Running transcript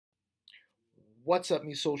What's up,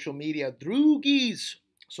 me social media Droogies?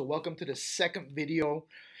 So welcome to the second video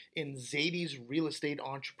in Zady's real estate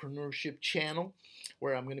entrepreneurship channel,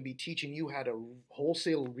 where I'm going to be teaching you how to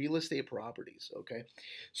wholesale real estate properties. Okay,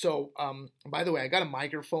 so by the way, I got a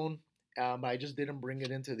microphone, but I just didn't bring it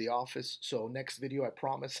into the office. So next video, I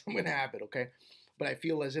promise I'm going to have it. Okay, but I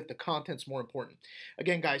feel as if the content's more important.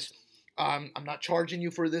 Again, guys. I'm not charging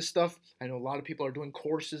you for this stuff. I know a lot of people are doing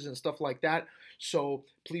courses and stuff like that. So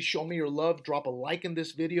please show me your love. Drop a like in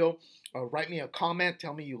this video. Write me a comment.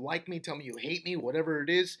 Tell me you like me. Tell me you hate me. Whatever it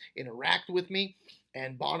is, interact with me.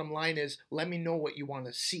 And bottom line is, let me know what you want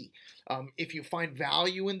to see. If you find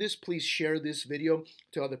value in this, please share this video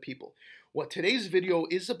to other people. What today's video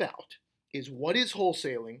is about is what is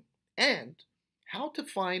wholesaling and how to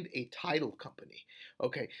find a title company.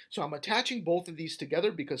 Okay, so I'm attaching both of these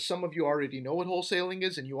together because some of you already know what wholesaling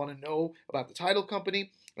is and you want to know about the title company,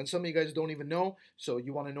 and some of you guys don't even know, so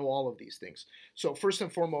you want to know all of these things. So first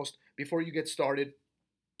and foremost, before you get started,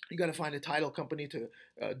 you got to find a title company to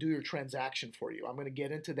do your transaction for you. I'm going to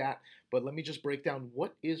get into that, but let me just break down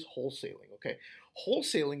what is wholesaling. Okay,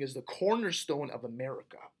 wholesaling is the cornerstone of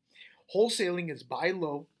America. Wholesaling is buy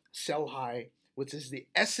low, sell high, which is the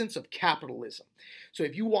essence of capitalism. So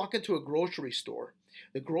if you walk into a grocery store,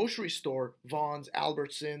 the grocery store, Vaughn's,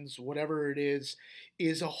 Albertsons, whatever it is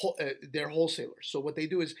they're wholesalers. So what they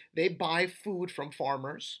do is they buy food from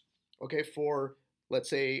farmers, okay, for let's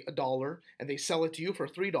say $1, and they sell it to you for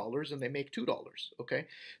 $3, and they make $2, okay?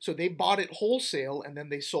 So they bought it wholesale, and then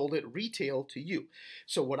they sold it retail to you.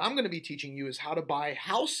 So what I'm going to be teaching you is how to buy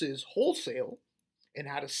houses wholesale and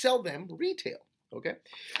how to sell them retail. Okay,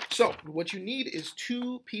 so what you need is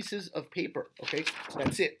 2 pieces of paper. Okay,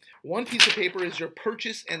 that's it. One piece of paper is your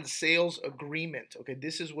purchase and sales agreement. Okay,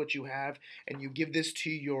 this is what you have, and you give this to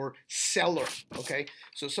your seller. Okay,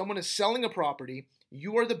 so someone is selling a property,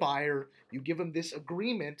 you are the buyer, you give them this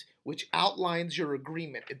agreement which outlines your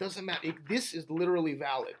agreement. It doesn't matter, this is literally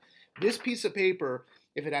valid. This piece of paper,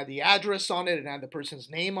 if it had the address on it, it had the person's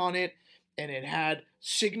name on it, and it had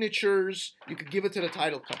signatures, you could give it to the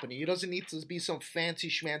title company. It doesn't need to be some fancy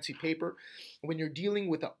schmancy paper. When you're dealing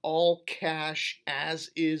with an all cash as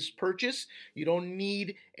is purchase, you don't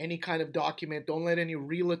need any kind of document. Don't let any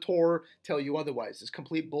realtor tell you otherwise. It's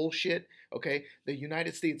complete bullshit. Okay, the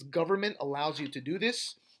United States government allows you to do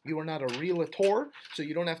this. You are not a realtor, so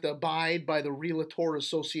you don't have to abide by the Realtor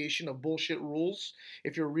Association of bullshit rules.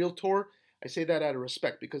 If you're a realtor, I say that out of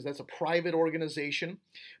respect because that's a private organization.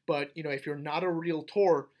 But, you know, if you're not a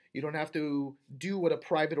realtor, you don't have to do what a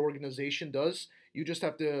private organization does. You just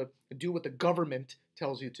have to do what the government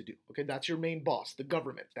tells you to do. Okay, that's your main boss, the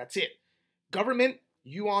government. That's it. Government,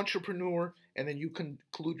 you entrepreneur, and then you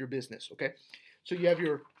conclude your business. Okay, so you have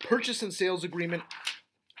your purchase and sales agreement,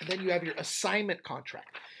 and then you have your assignment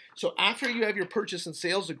contract. So after you have your purchase and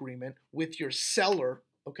sales agreement with your seller,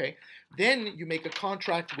 okay, then you make a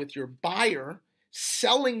contract with your buyer,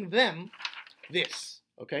 selling them this.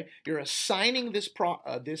 Okay, you're assigning this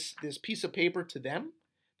piece of paper to them,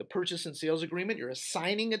 the purchase and sales agreement. You're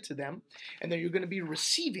assigning it to them, and then you're going to be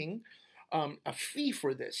receiving a fee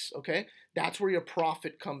for this. Okay, that's where your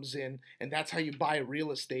profit comes in, and that's how you buy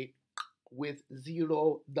real estate with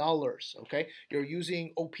 $0. Okay, you're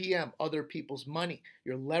using OPM, other people's money.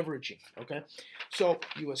 You're leveraging. Okay, so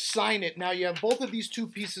you assign it. Now you have both of these 2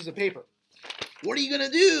 pieces of paper. What are you gonna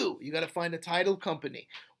do? You gotta find a title company.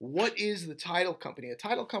 What is the title company? A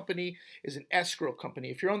title company is an escrow company.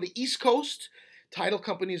 If you're on the East Coast, title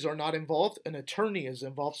companies are not involved. An attorney is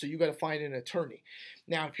involved, so you got to find an attorney.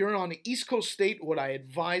 Now, if you're on an East Coast state, what I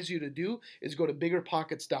advise you to do is go to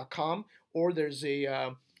biggerpockets.com, or there's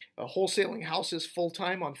a Wholesaling Houses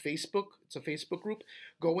Full-Time on Facebook. It's a Facebook group.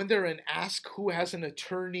 Go in there and ask who has an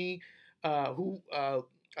attorney who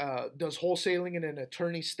does wholesaling in an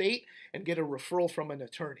attorney state, and get a referral from an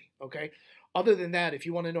attorney. Okay. Other than that, if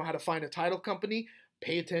you want to know how to find a title company,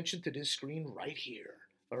 pay attention to this screen right here.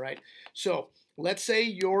 All right. So let's say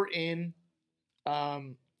you're in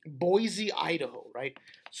Boise, Idaho, right?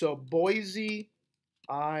 So Boise,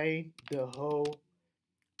 Idaho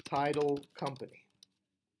title company.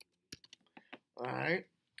 All right.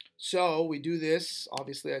 So we do this.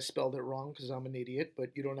 Obviously, I spelled it wrong because I'm an idiot, but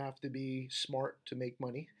you don't have to be smart to make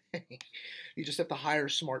money. You just have to hire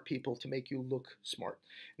smart people to make you look smart.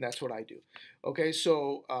 And that's what I do. Okay,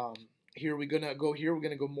 so here we're going to go here. We're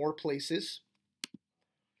going to go more places.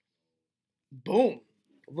 Boom.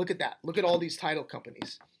 Look at that. Look at all these title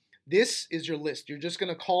companies. This is your list. You're just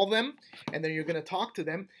going to call them, and then you're going to talk to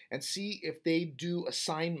them and see if they do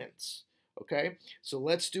assignments. Okay, so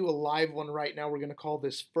let's do a live one right now. We're going to call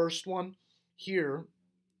this first one here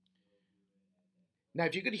Now,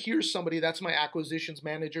 if you could hear somebody, that's my acquisitions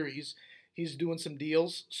manager. He's doing some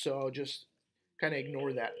deals, so just kind of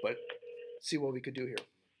ignore that, but see what we could do here.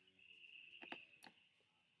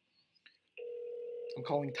 I'm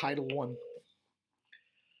calling Title 1. Thank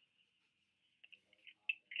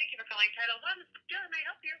you for calling Title 1. This is Jill. May I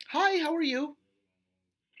help you? Hi, how are you?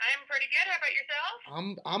 I am pretty good. How about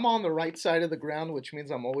yourself? I'm on the right side of the ground, which means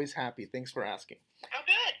I'm always happy. Thanks for asking. Oh,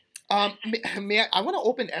 good. I want to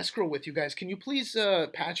open escrow with you guys. Can you please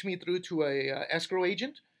patch me through to a escrow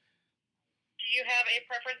agent? Do you have a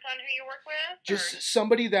preference on who you work with? Just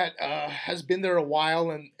somebody that has been there a while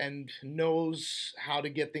and knows how to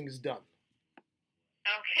get things done.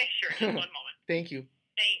 Okay, sure. Just one moment. Thank you.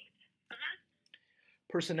 Thanks.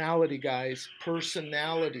 Personality, guys.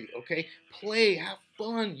 Personality, okay? Play, have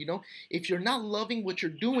fun, you know? If you're not loving what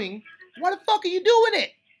you're doing, why the fuck are you doing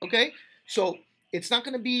it? Okay? So it's not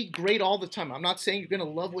going to be great all the time. I'm not saying you're going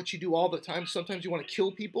to love what you do all the time. Sometimes you want to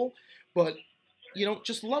kill people, but, you know,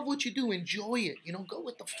 just love what you do. Enjoy it. You know, go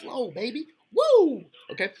with the flow, baby. Woo!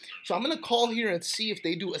 Okay? So I'm going to call here and see if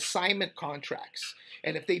they do assignment contracts.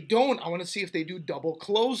 And if they don't, I want to see if they do double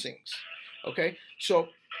closings. Okay? So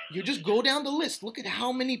you just go down the list. Look at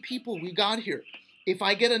how many people we got here. If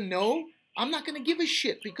I get a no, I'm not going to give a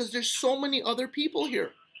shit because there's so many other people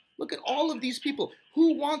here. Look at all of these people.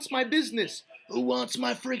 Who wants my business? Who wants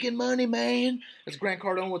my freaking money, man? As Grant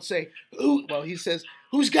Cardone would say. Well, he says,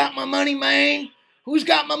 who's got my money, man? Who's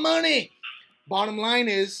got my money? Bottom line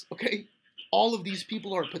is, okay, all of these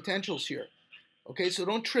people are potentials here. Okay, so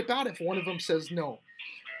don't trip out if one of them says no.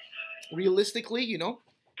 Realistically, you know,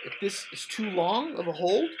 if this is too long of a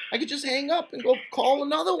hold, I could just hang up and go call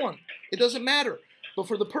another one. It doesn't matter. But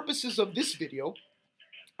for the purposes of this video,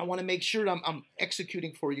 I want to make sure I'm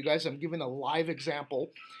executing for you guys. I'm giving a live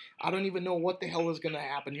example. I don't even know what the hell is going to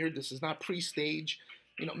happen here. This is not pre-stage.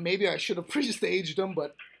 You know, maybe I should have pre-staged them,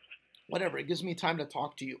 but whatever. It gives me time to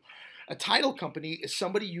talk to you. A title company is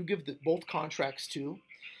somebody you give both contracts to,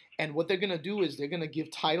 and what they're going to do is they're going to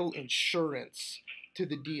give title insurance to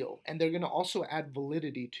the deal, and they're going to also add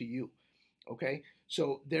validity to you. Okay,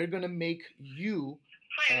 so they're going to make you.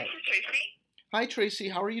 Hi, this is Tracy. Hi, Tracy.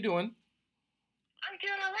 How are you doing? I'm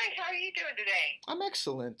doing all right. How are you doing today? I'm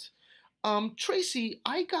excellent. Tracy,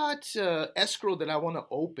 I got escrow that I want to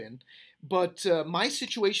open, but my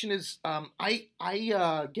situation is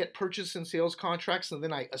I get purchase and sales contracts and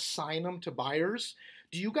then I assign them to buyers.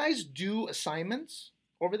 Do you guys do assignments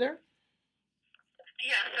over there?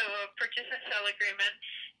 Yeah, so a purchase and sale agreement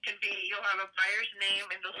can be, you'll have a buyer's name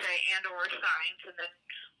and they'll say and or signs, and then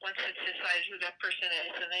once it's decided who that person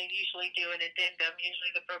is, and they usually do an addendum. Usually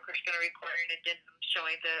the broker's going to require an addendum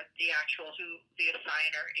showing the actual who the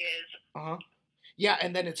assigner is. Yeah,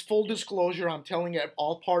 and then it's full disclosure. I'm telling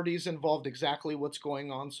all parties involved exactly what's going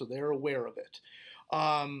on, so they're aware of it.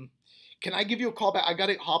 Can I give you a call back? I got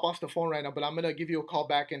to hop off the phone right now, but I'm going to give you a call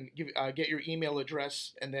back and get your email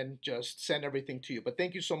address and then just send everything to you. But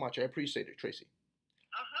thank you so much. I appreciate it, Tracy.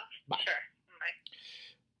 Bye. Sure. Bye.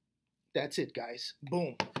 That's it, guys.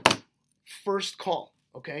 Boom. First call,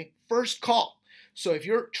 okay? First call. So if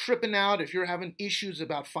you're tripping out, if you're having issues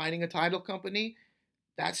about finding a title company,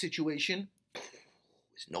 that situation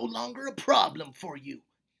is no longer a problem for you.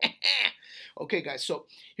 Okay, guys, so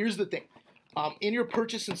here's the thing. In your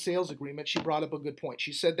purchase and sales agreement, she brought up a good point.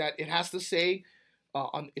 She said that it has to say,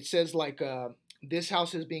 it says like this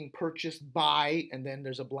house is being purchased by, and then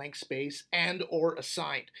there's a blank space, and or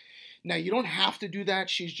assigned. Now, you don't have to do that.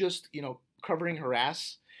 She's just, you know, covering her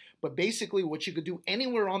ass. But basically what you could do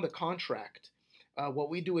anywhere on the contract, what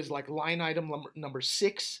we do is like line item number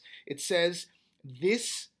 6. It says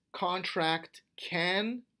this contract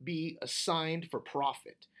can be assigned for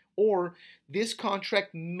profit, or this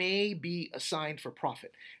contract may be assigned for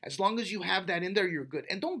profit. As long as you have that in there, you're good.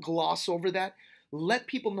 And don't gloss over that. Let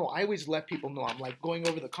people know. I always let people know. I'm like going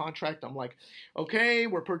over the contract. I'm like, okay,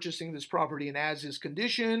 we're purchasing this property in as-is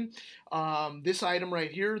condition. This item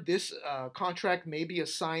right here, this contract may be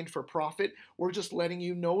assigned for profit. We're just letting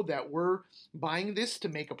you know that we're buying this to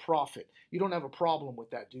make a profit. You don't have a problem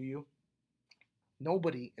with that, do you?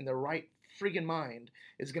 Nobody in their right friggin' mind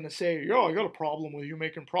is going to say, yo, I got a problem with you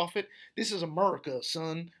making profit. This is America,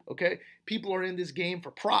 son, okay? People are in this game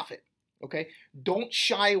for profit. Okay, don't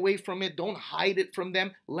shy away from it. Don't hide it from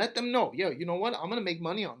them. Let them know, yeah, you know what? I'm going to make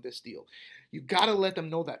money on this deal. You got to let them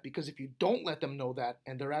know that, because if you don't let them know that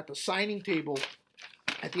and they're at the signing table,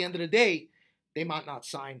 at the end of the day, they might not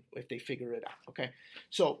sign if they figure it out. Okay,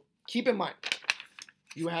 so keep in mind,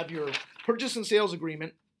 you have your purchase and sales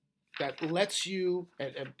agreement that lets you,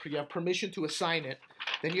 you have permission to assign it.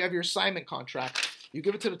 Then you have your assignment contract. You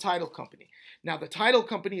give it to the title company. Now, the title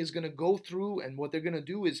company is going to go through, and what they're going to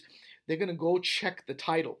do is they're going to go check the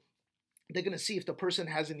title. They're going to see if the person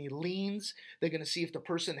has any liens. They're going to see if the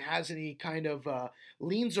person has any kind of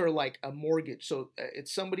liens are like a mortgage. So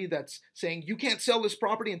it's somebody that's saying, you can't sell this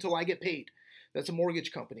property until I get paid. That's a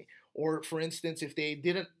mortgage company. Or for instance, if they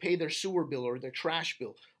didn't pay their sewer bill or their trash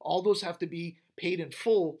bill, all those have to be paid in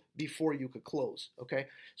full before you could close. Okay.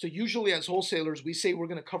 So usually as wholesalers, we say we're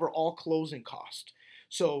going to cover all closing costs.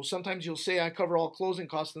 So sometimes you'll say I cover all closing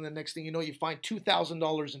costs, and the next thing you know, you find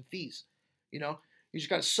 $2,000 in fees. You know, you just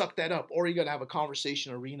got to suck that up, or you got to have a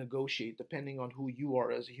conversation or renegotiate depending on who you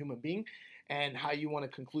are as a human being and how you want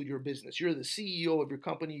to conclude your business. You're the CEO of your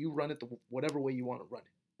company. You run it the whatever way you want to run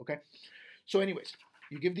it. Okay. So anyways,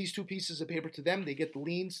 you give these two pieces of paper to them. They get the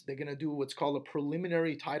liens. They're going to do what's called a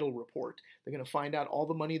preliminary title report. They're going to find out all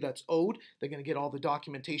the money that's owed. They're going to get all the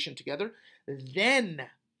documentation together. Then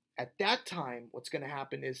at that time, what's going to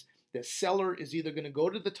happen is the seller is either going to go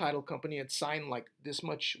to the title company and sign like this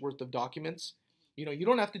much worth of documents. You know, you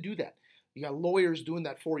don't have to do that. You got lawyers doing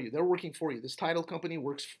that for you. They're working for you. This title company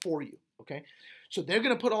works for you, okay? So they're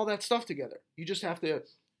going to put all that stuff together. You just have to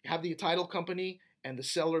have the title company and the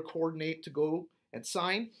seller coordinate to go and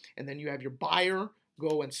sign, and then you have your buyer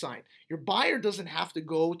go and sign. Your buyer doesn't have to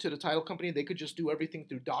go to the title company. They could just do everything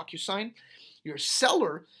through DocuSign. Your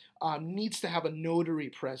seller needs to have a notary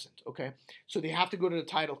present, okay? So they have to go to the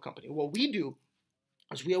title company. What we do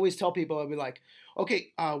is we always tell people, I'll be like,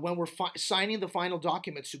 okay, when we're signing the final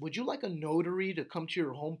documents, would you like a notary to come to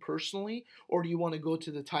your home personally, or do you want to go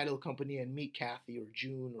to the title company and meet Kathy or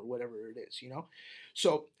June or whatever it is, you know?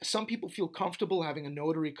 So some people feel comfortable having a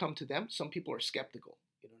notary come to them. Some people are skeptical,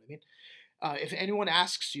 you know what I mean? If anyone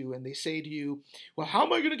asks you and they say to you, well, how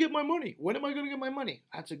am I going to get my money? When am I going to get my money?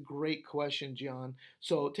 That's a great question, John.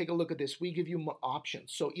 So take a look at this. We give you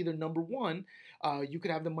options. So either number one, you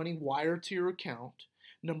could have the money wired to your account.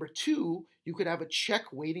 Number two, you could have a check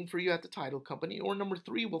waiting for you at the title company. Or number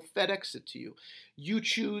three, we'll FedEx it to you. You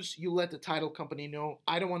choose, you let the title company know.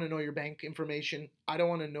 I don't want to know your bank information. I don't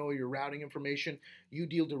want to know your routing information. You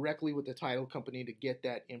deal directly with the title company to get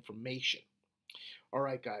that information. All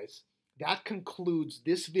right, guys. That concludes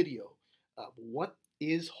this video of what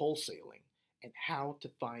is wholesaling and how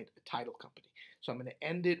to find a title company. So I'm going to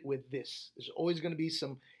end it with this. There's always going to be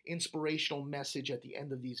some inspirational message at the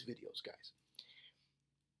end of these videos, guys.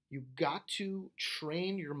 You've got to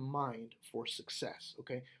train your mind for success,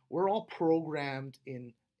 okay? We're all programmed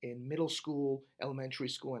in middle school, elementary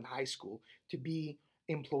school, and high school to be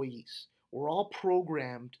employees. We're all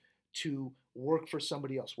programmed to work for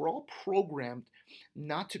somebody else. We're all programmed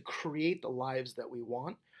not to create the lives that we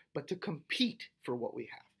want, but to compete for what we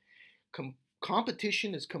have.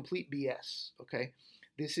 Competition is complete BS, okay?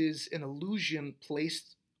 This is an illusion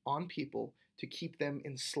placed on people to keep them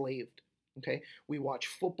enslaved, okay? We watch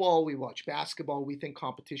football, we watch basketball, we think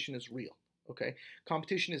competition is real, okay?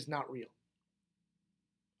 Competition is not real.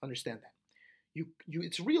 Understand that.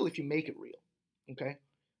 It's real if you make it real, okay?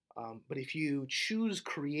 But if you choose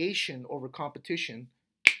creation over competition,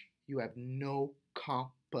 you have no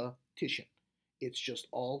competition. It's just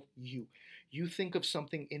all you. You think of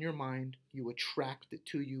something in your mind, you attract it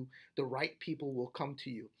to you. The right people will come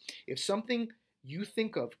to you. If something you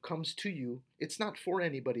think of comes to you, it's not for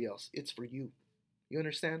anybody else. It's for you. You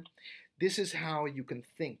understand? This is how you can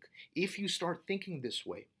think. If you start thinking this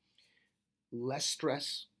way, less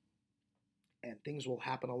stress, and things will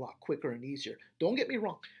happen a lot quicker and easier. Don't get me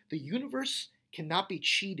wrong. The universe cannot be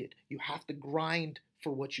cheated. You have to grind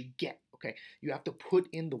for what you get, okay? You have to put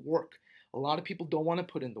in the work. A lot of people don't want to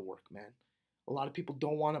put in the work, man. A lot of people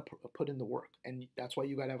don't want to put in the work, and that's why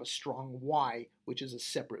you got to have a strong why, which is a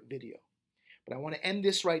separate video. But I want to end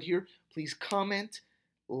this right here. Please comment,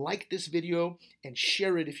 like this video, and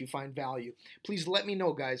share it if you find value. Please let me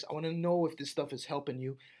know, guys. I want to know if this stuff is helping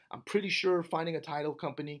you. I'm pretty sure finding a title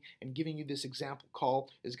company and giving you this example call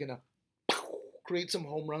is going to create some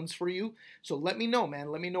home runs for you. So let me know,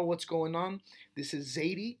 man. Let me know what's going on. This is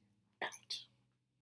ZadyREI out.